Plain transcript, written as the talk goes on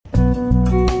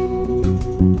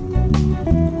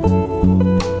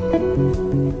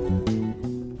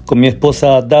Con mi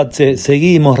esposa Dace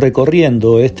seguimos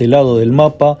recorriendo este lado del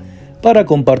mapa para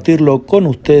compartirlo con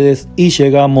ustedes y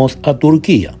llegamos a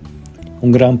Turquía,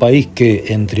 un gran país que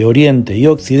entre Oriente y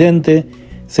Occidente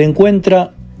se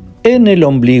encuentra en el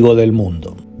ombligo del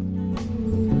mundo.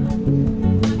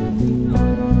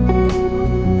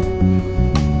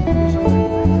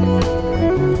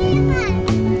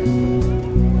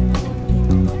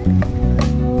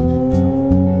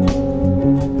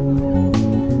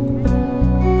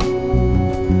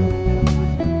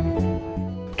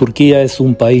 Turquía es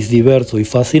un país diverso y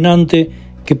fascinante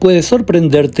que puede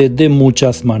sorprenderte de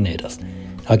muchas maneras.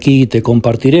 Aquí te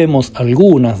compartiremos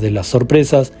algunas de las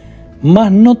sorpresas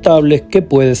más notables que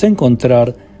puedes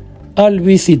encontrar al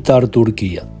visitar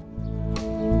Turquía.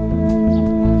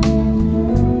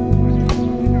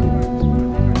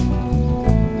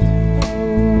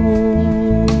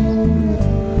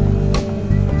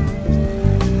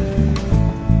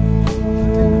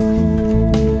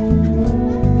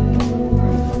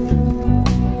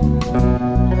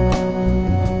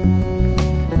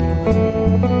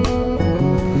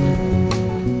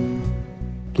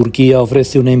 Turquía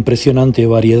ofrece una impresionante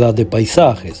variedad de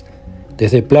paisajes,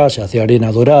 desde playas de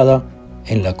arena dorada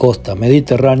en la costa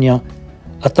mediterránea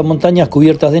hasta montañas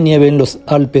cubiertas de nieve en los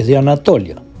Alpes de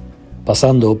Anatolia,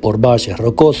 pasando por valles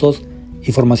rocosos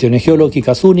y formaciones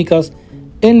geológicas únicas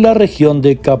en la región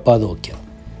de Capadocia.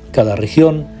 Cada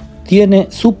región tiene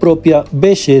su propia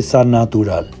belleza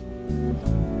natural.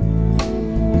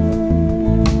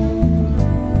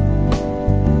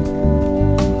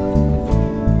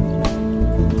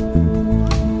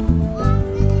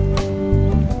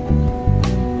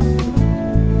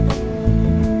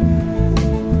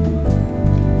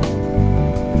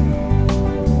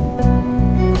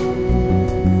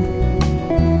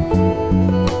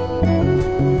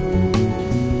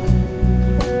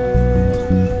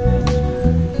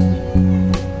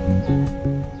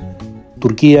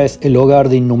 Turquía es el hogar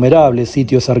de innumerables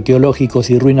sitios arqueológicos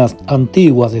y ruinas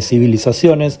antiguas de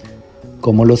civilizaciones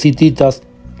como los hititas,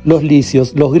 los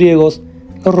licios, los griegos,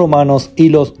 los romanos y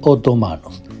los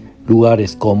otomanos.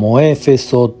 Lugares como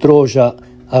Éfeso, Troya,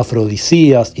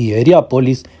 Afrodisías y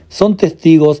Hierápolis son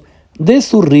testigos de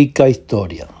su rica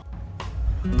historia.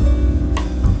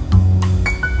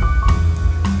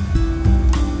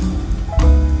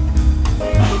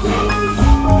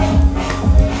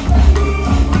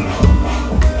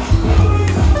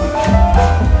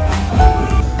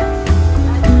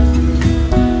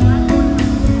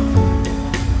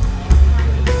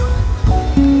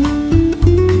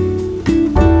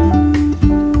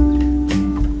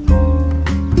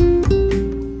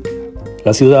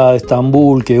 La ciudad de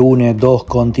Estambul, que une dos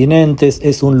continentes,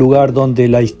 es un lugar donde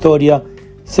la historia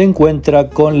se encuentra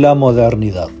con la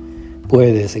modernidad.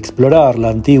 Puedes explorar la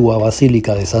antigua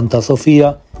Basílica de Santa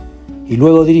Sofía y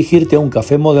luego dirigirte a un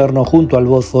café moderno junto al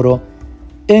Bósforo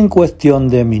en cuestión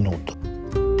de minutos.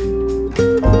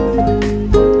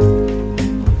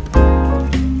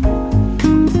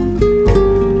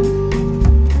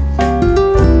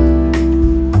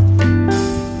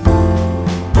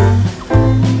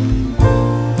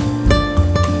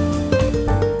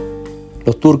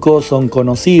 Los turcos son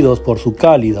conocidos por su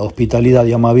cálida hospitalidad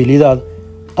y amabilidad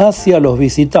hacia los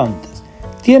visitantes.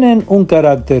 Tienen un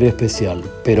carácter especial,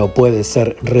 pero puede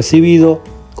ser recibido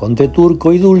con té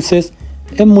turco y dulces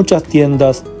en muchas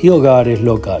tiendas y hogares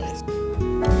locales.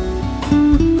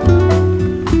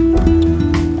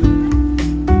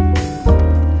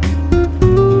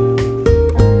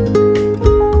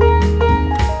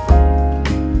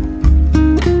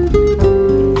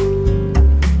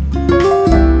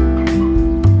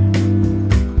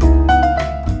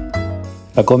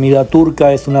 La comida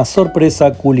turca es una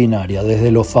sorpresa culinaria,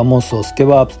 desde los famosos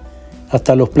kebabs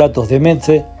hasta los platos de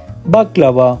meze,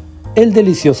 baklava, el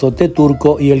delicioso té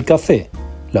turco y el café.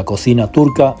 La cocina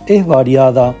turca es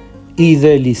variada y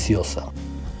deliciosa.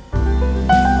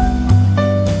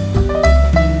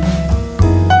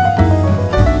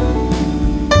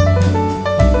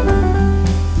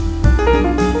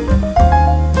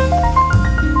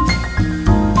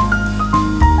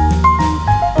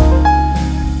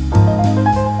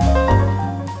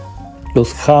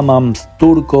 Los hammams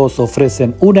turcos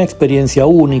ofrecen una experiencia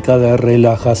única de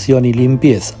relajación y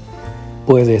limpieza.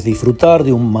 Puedes disfrutar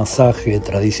de un masaje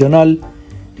tradicional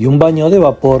y un baño de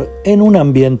vapor en un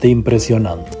ambiente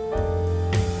impresionante.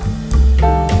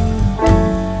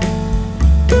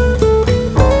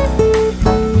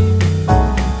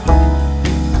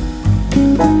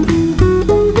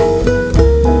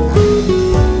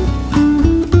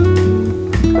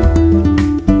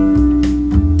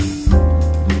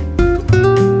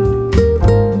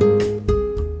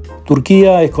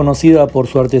 Turquía es conocida por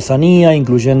su artesanía,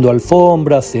 incluyendo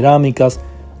alfombras, cerámicas,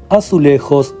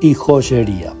 azulejos y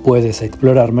joyería. Puedes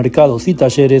explorar mercados y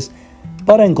talleres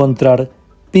para encontrar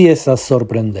piezas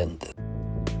sorprendentes.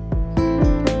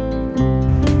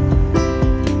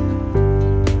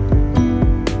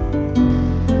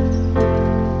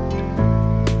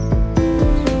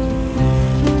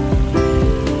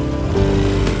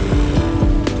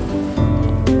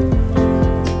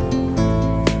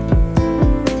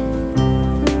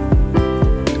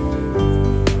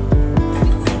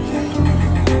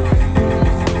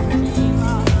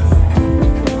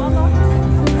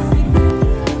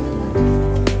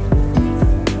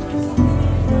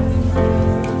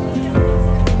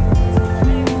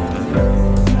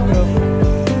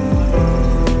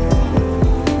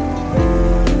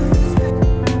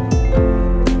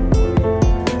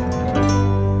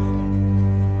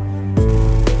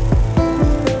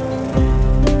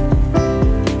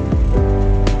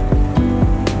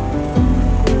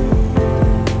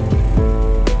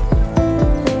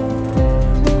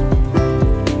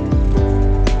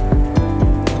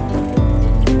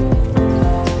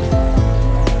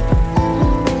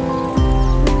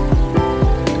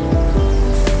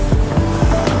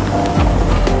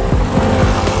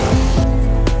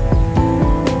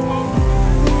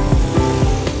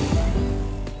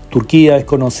 Turquía es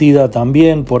conocida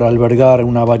también por albergar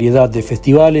una variedad de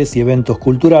festivales y eventos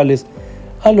culturales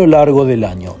a lo largo del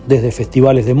año, desde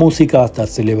festivales de música hasta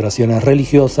celebraciones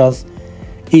religiosas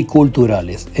y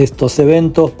culturales. Estos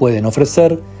eventos pueden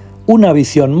ofrecer una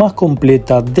visión más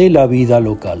completa de la vida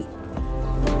local.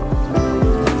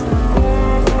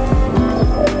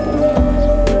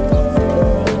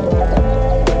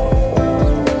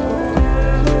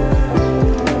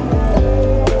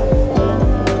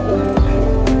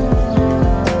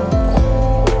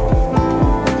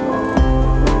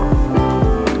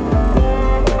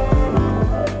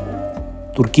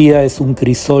 Turquía es un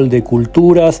crisol de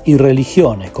culturas y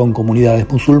religiones, con comunidades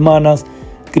musulmanas,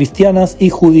 cristianas y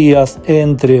judías,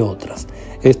 entre otras.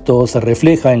 Esto se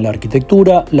refleja en la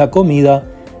arquitectura, la comida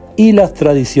y las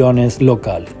tradiciones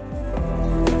locales.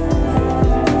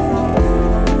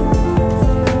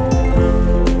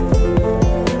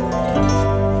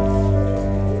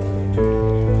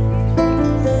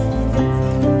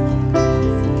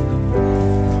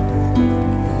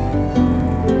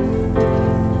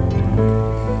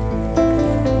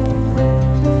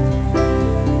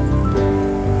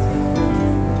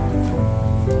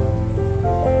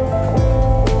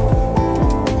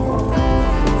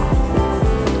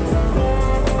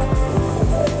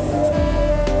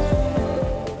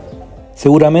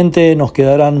 Seguramente nos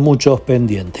quedarán muchos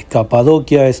pendientes.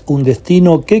 Capadocia es un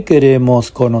destino que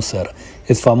queremos conocer.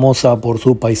 Es famosa por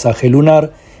su paisaje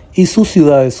lunar y sus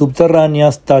ciudades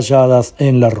subterráneas talladas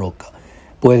en la roca.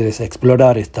 Puedes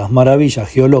explorar estas maravillas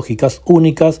geológicas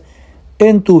únicas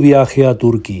en tu viaje a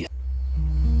Turquía.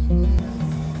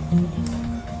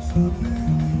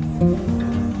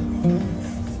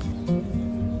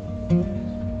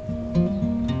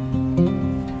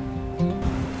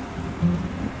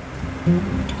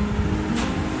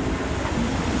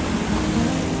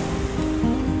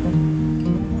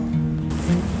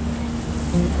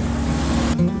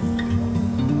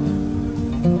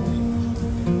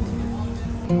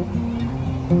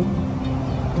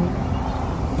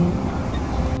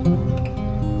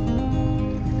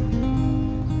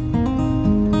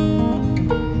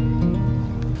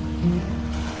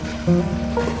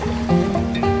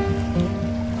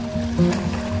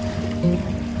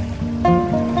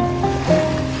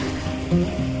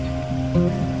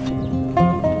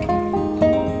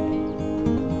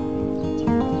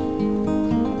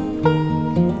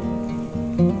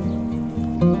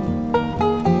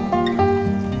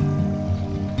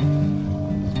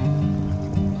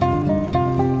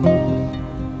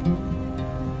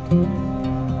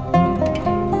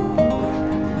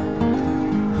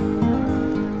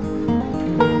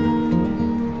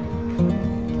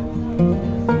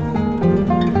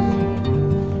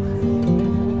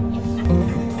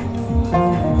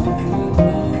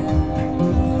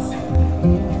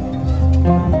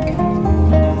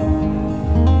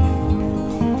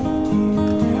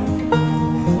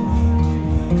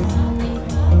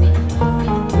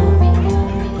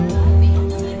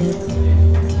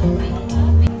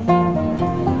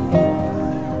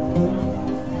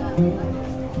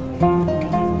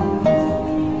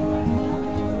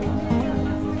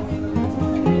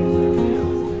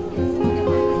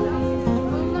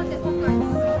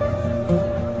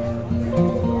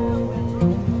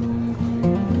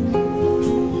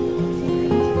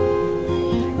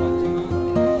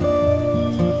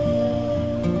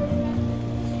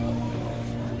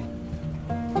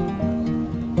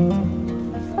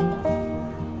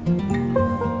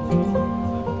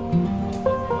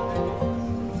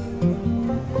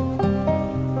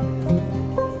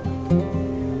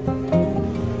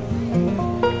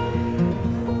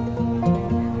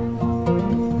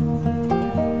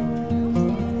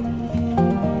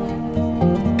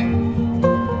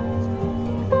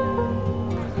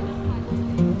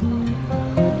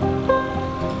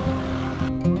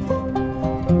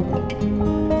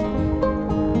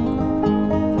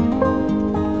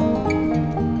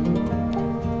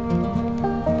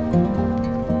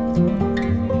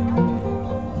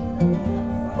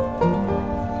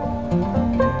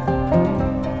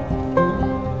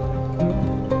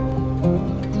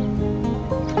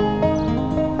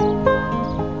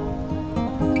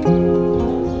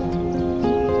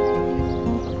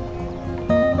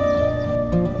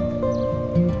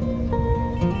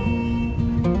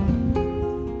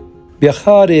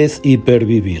 Viajar es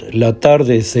hipervivir. La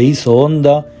tarde se hizo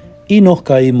honda y nos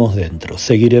caímos dentro.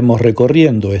 Seguiremos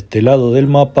recorriendo este lado del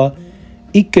mapa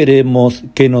y queremos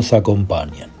que nos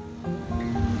acompañen.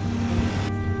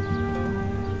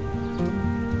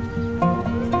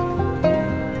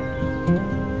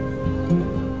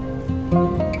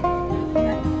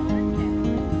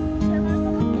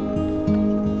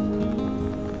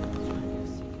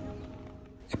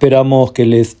 Esperamos que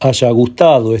les haya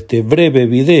gustado este breve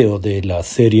video de la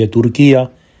serie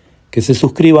Turquía, que se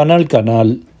suscriban al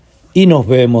canal y nos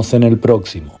vemos en el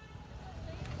próximo.